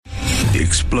The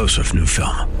explosive new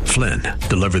film, Flynn,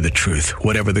 deliver the truth,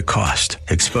 whatever the cost,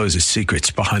 exposes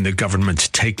secrets behind the government's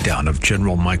takedown of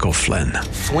General Michael Flynn.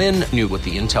 Flynn knew what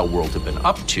the intel world had been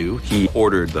up to. He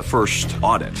ordered the first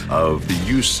audit of the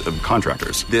use of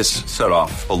contractors. This set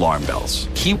off alarm bells.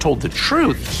 He told the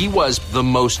truth. He was the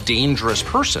most dangerous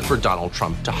person for Donald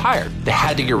Trump to hire. They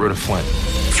had to get rid of Flynn.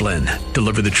 Flynn,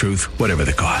 deliver the truth, whatever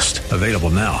the cost. Available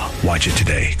now. Watch it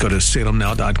today. Go to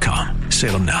salemnow.com.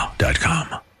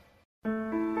 salemnow.com.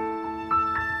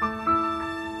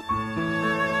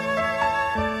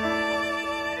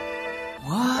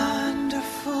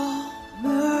 Wonderful,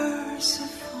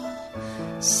 merciful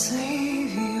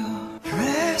Savior,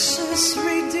 precious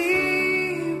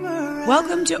Redeemer.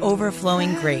 Welcome to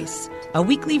Overflowing Grace, a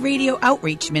weekly radio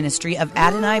outreach ministry of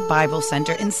Adonai Bible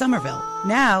Center in Somerville.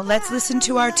 Now let's listen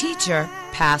to our teacher,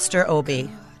 Pastor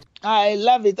Obi. I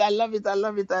love it. I love it. I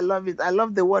love it. I love it. I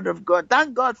love the word of God.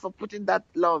 Thank God for putting that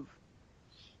love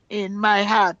in my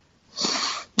heart.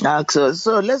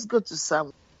 So let's go to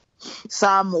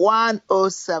Psalm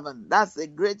 107. That's a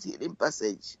great healing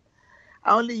passage.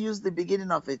 I only use the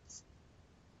beginning of it.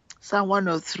 Psalm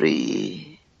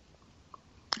 103.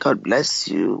 God bless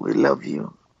you. We love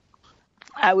you.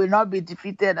 I will not be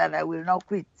defeated and I will not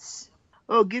quit.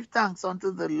 Oh, give thanks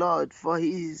unto the Lord, for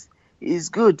he is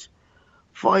good,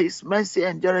 for his mercy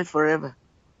endureth forever.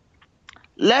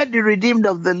 Let the redeemed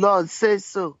of the Lord say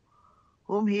so,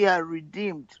 whom he has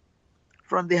redeemed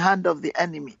from the hand of the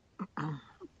enemy,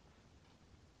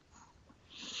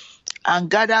 and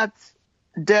gathered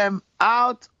them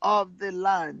out of the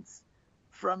lands,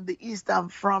 from the east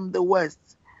and from the west,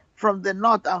 from the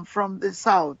north and from the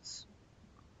south.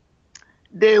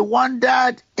 They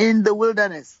wandered in the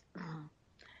wilderness,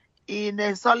 in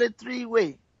a solitary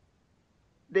way.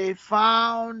 They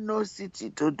found no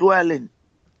city to dwell in.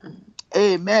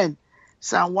 Amen.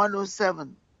 Psalm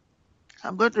 107.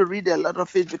 I'm going to read a lot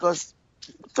of it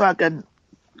so I can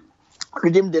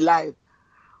redeem the life.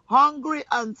 Hungry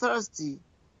and thirsty,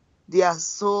 their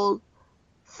soul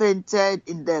fainted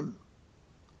in them.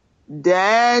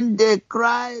 Then they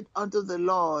cried unto the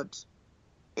Lord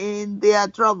in their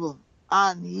trouble,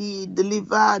 and he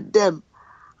delivered them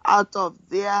out of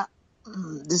their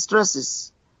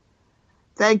distresses.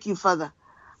 Thank you, Father.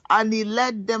 And he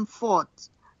led them forth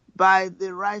by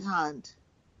the right hand,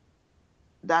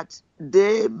 that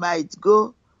they might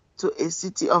go to a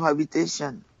city of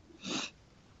habitation.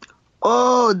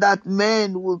 Oh, that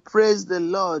men will praise the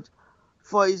Lord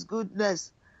for his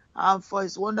goodness and for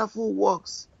his wonderful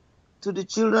works to the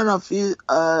children of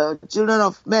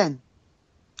men.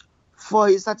 For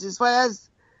he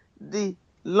satisfies the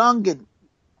longing,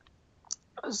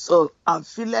 and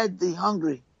filleth the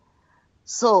hungry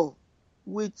soul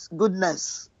with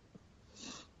goodness.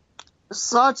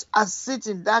 Such as sit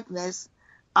in darkness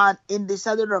and in the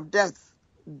shadow of death,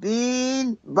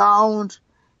 being bound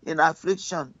in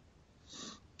affliction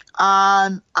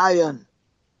and iron,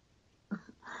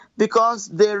 because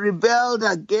they rebelled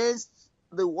against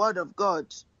the word of God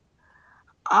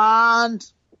and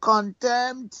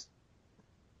contemned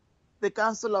the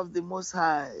counsel of the Most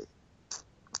High.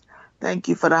 Thank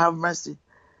you, Father, have mercy.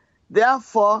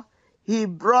 Therefore, he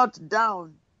brought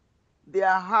down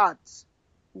their hearts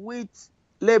with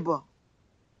labor.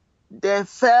 They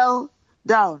fell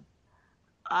down,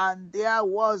 and there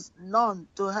was none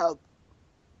to help.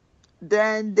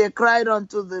 Then they cried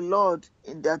unto the Lord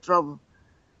in their trouble,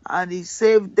 and he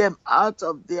saved them out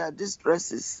of their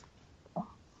distresses.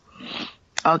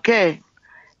 Okay.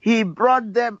 He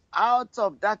brought them out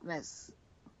of darkness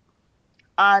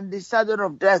and the shadow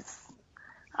of death,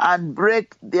 and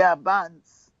break their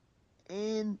bands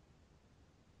in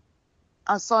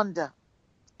sunder.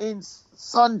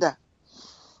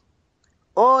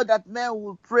 Oh, that men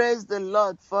will praise the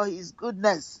Lord for his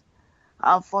goodness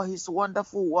and for his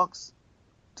wonderful works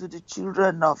to the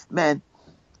children of men.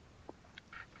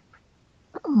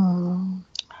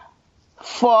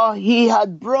 For he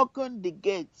had broken the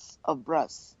gates of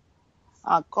brass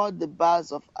and cut the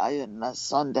bars of iron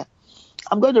asunder.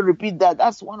 I'm going to repeat that.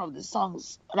 That's one of the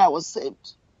songs when I was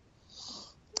saved.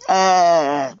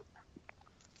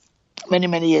 Many,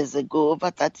 many years ago,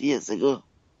 over 30 years ago.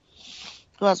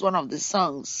 It was one of the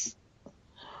songs.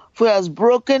 For he has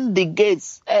broken the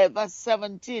gates. Verse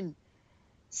 17,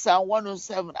 Psalm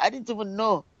 107. I didn't even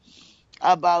know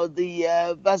about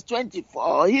the verse 20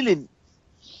 for healing.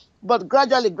 But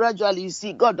gradually, you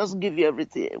see, God doesn't give you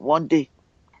everything one day.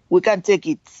 We can't take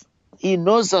it. He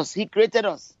knows us. He created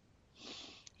us.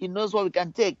 He knows what we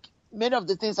can take. Many of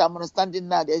the things I'm understanding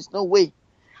now, there is no way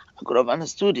I could have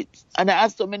understood it. And I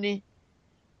asked so many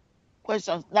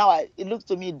questions. Now it looks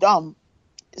to me dumb.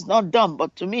 It's not dumb,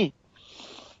 but to me,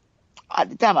 At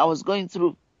the time I was going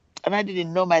through, and I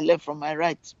didn't know my left from my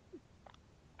right.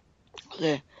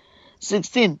 Okay.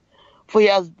 16. For he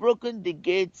has broken the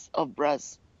gates of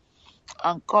brass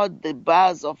and cut the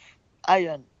bars of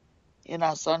iron in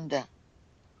asunder.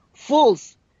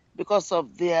 Fools, because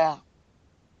of their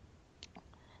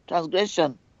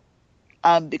transgression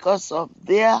and because of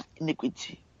their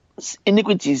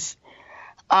iniquities,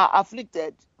 are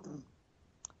afflicted.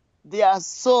 Their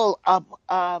soul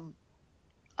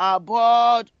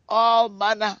abhorred all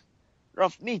manner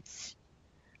of meat,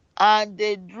 and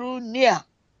they drew near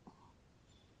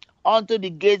unto the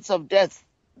gates of death.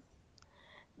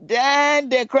 Then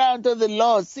they cried unto the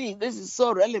Lord. See, this is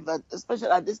so relevant, especially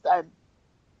at this time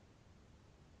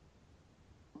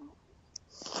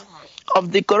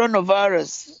of the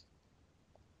coronavirus.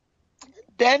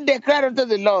 Then they cried unto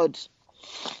the Lord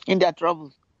in their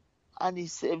trouble, and he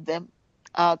saved them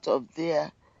out of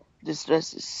their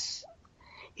distresses.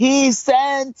 He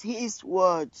sent his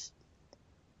word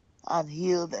and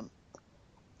healed them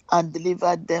and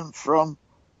delivered them from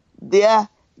their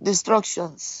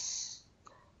destructions.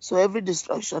 So every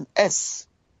destruction, S.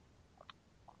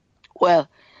 Well,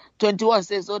 21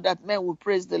 says, so that men will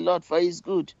praise the Lord for his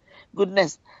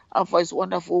goodness and for his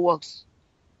wonderful works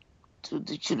to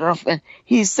the children of men.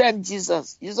 He sent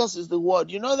Jesus. Jesus is the word.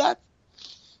 You know that?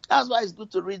 That's why it's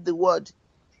good to read the word.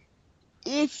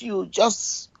 If you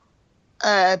just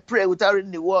pray without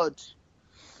reading the word,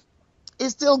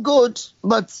 it's still good,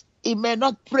 but it may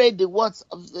not pray the words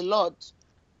of the Lord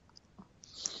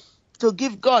to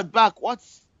give God back what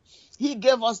he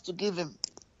gave us to give him.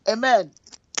 Amen.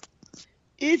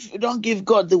 If you don't give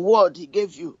God the word he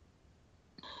gave you,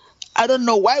 I don't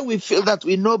know why we feel that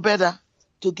we know better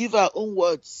to give our own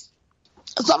words.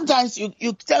 Sometimes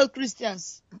you tell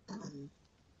Christians,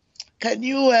 can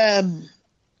you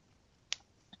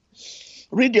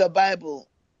read your Bible?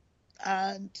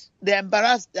 And they're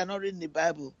embarrassed they're not reading the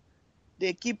Bible.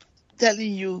 They keep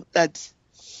telling you that,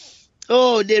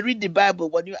 oh, they read the Bible.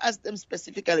 When you ask them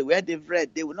specifically where they've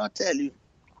read, they will not tell you.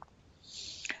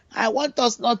 I want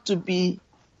us not to be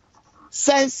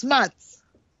sense smart.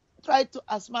 Try to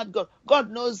outsmart God.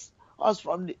 God knows us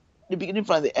from the beginning,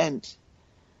 from the end.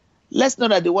 Let's know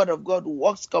that the word of God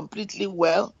works completely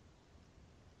well,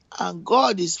 and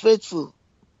God is faithful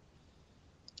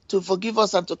to forgive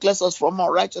us and to cleanse us from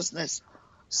all righteousness.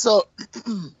 So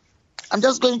I'm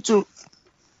just going to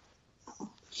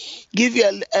give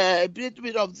you a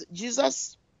bit of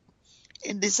Jesus,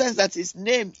 in the sense that his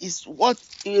name is what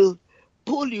will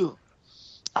pull you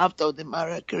out of the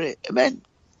miracle. Amen.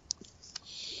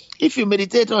 If you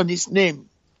meditate on his name,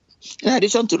 in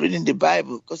addition to reading the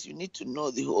Bible, because you need to know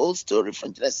the whole story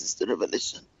from Genesis to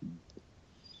Revelation.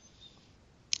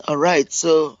 All right,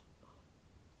 so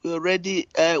we already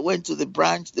went to the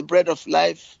branch, the bread of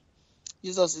life.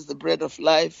 Jesus is the bread of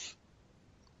life.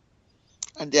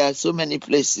 And there are so many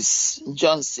places.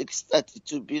 John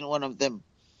 6:32 being one of them.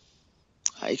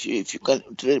 If you can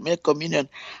make communion.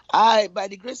 By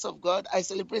the grace of God, I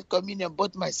celebrate communion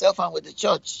both myself and with the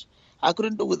church. I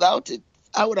couldn't do without it.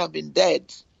 I would have been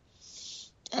dead.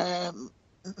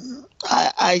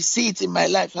 I see it in my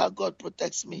life, how God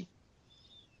protects me.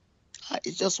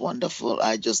 It's just wonderful.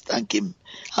 I just thank him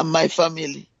and my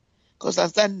family, because I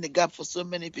stand in the gap for so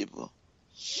many people.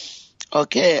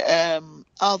 Okay,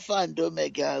 Alpha and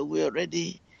Omega, we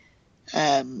already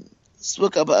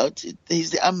spoke about it.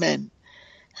 He's the Amen.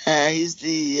 He's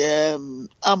the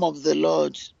arm of the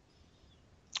Lord,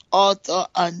 author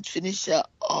and finisher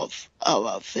of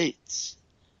our faith,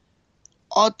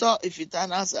 author of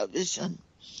eternal salvation,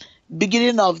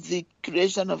 beginning of the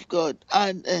creation of God,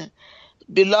 and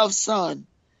beloved Son,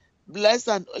 blessed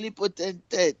and omnipotent.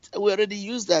 We already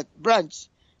used that. Branch,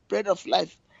 bread of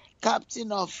life,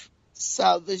 captain of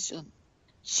salvation,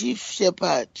 chief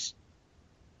shepherd,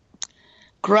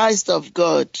 Christ of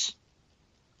God,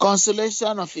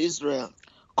 consolation of Israel,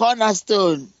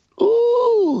 cornerstone.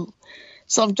 Ooh,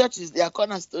 some churches, they are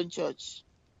cornerstone church.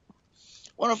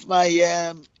 One of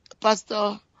my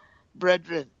pastor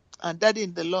brethren and daddy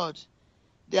in the Lord,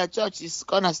 their church is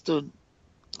Cornerstone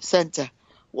Center,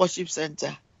 Worship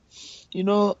Center. You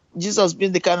know, Jesus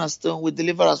being the cornerstone will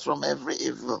deliver us from every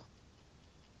evil.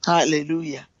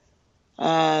 Hallelujah.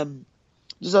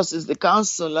 Jesus is the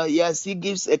counselor. Yes, he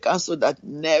gives a counsel that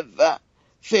never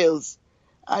fails.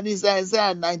 And in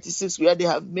Isaiah 96, where they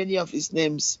have many of his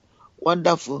names.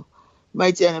 Wonderful,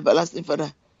 mighty and everlasting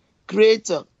Father,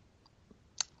 Creator.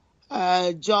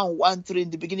 John 1:3, in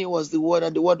the beginning was the Word,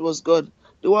 and the Word was God.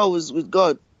 The Word was with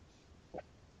God.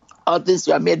 All things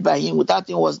were made by him. Without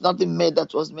him was nothing made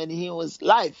that was made. He was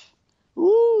life.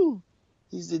 Ooh,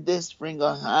 he's the day spring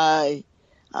on high.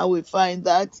 And we find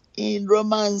that in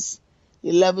Romans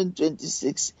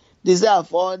 11:26. Desire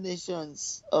for all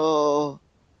nations. Oh,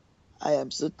 I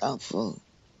am so thankful.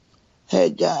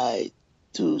 Haggai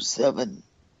 2:7.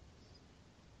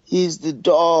 He is the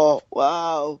door.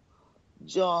 Wow.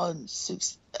 John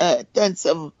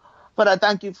 10:7. Father,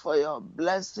 thank you for your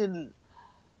blessing.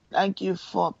 Thank you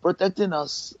for protecting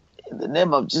us in the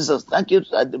name of Jesus. Thank you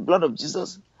that the blood of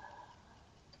Jesus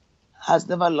has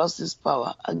never lost its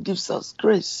power and gives us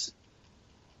grace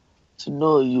to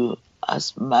know you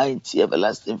as mighty,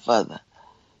 everlasting Father.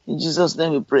 In Jesus'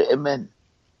 name we pray, amen.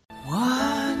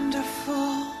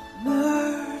 Wonderful,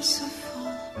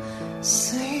 merciful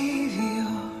Savior,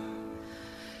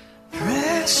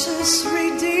 precious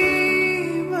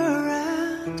Redeemer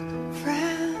and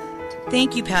friend.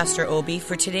 Thank you, Pastor Obi,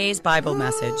 for today's Bible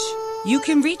message. You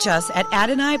can reach us at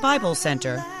Adonai Bible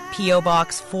Center, P.O.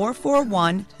 Box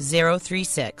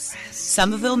 441036,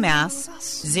 Somerville, Mass.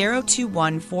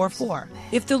 02144.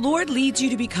 If the Lord leads you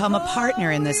to become a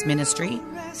partner in this ministry,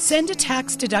 send a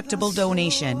tax-deductible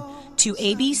donation to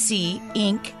ABC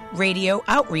Inc. Radio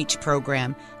Outreach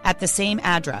Program at the same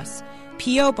address,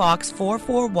 P.O. Box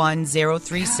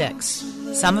 441036,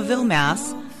 Somerville,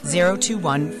 Mass.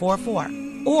 02144.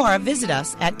 Or visit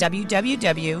us at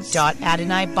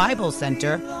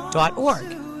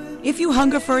www.AdonaiBibleCenter.org. If you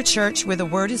hunger for a church where the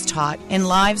Word is taught and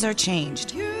lives are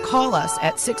changed, call us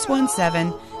at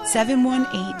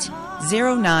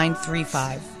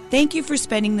 617-718-0935. Thank you for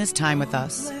spending this time with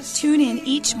us. Tune in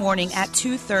each morning at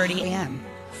 2:30 a.m.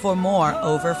 for more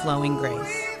Overflowing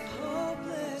Grace.